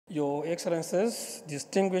Your Excellencies,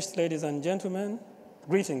 distinguished ladies and gentlemen,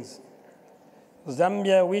 greetings.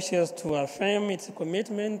 Zambia wishes to affirm its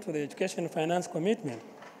commitment to the education finance commitment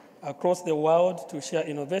across the world to share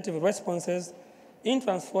innovative responses in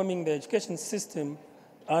transforming the education system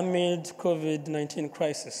amid COVID-19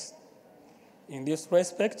 crisis. In this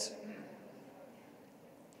respect,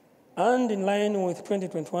 and in line with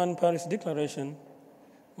 2021 Paris Declaration,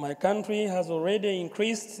 my country has already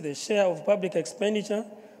increased the share of public expenditure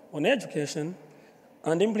on education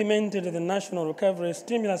and implemented the National Recovery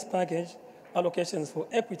Stimulus Package allocations for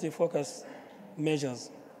equity-focused measures.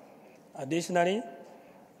 Additionally,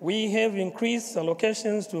 we have increased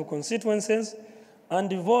allocations to constituencies and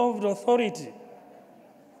devolved authority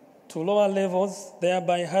to lower levels,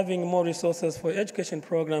 thereby having more resources for education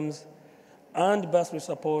programs and bursary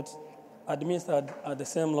support administered at the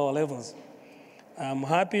same lower levels. I'm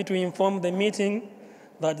happy to inform the meeting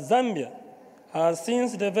that Zambia has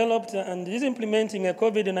since developed and is implementing a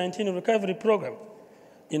COVID-19 recovery program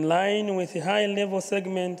in line with the high-level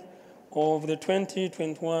segment of the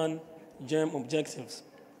 2021 GEM objectives.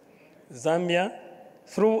 Zambia,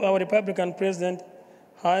 through our Republican President,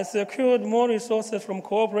 has secured more resources from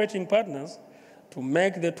cooperating partners to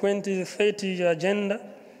make the 2030 agenda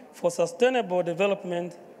for sustainable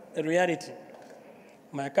development a reality.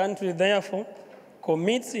 My country, therefore,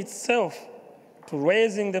 commits itself to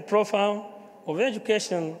raising the profile of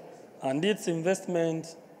education and its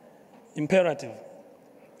investment imperative.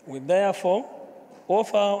 We therefore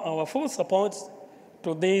offer our full support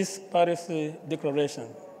to this Paris Declaration.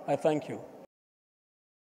 I thank you.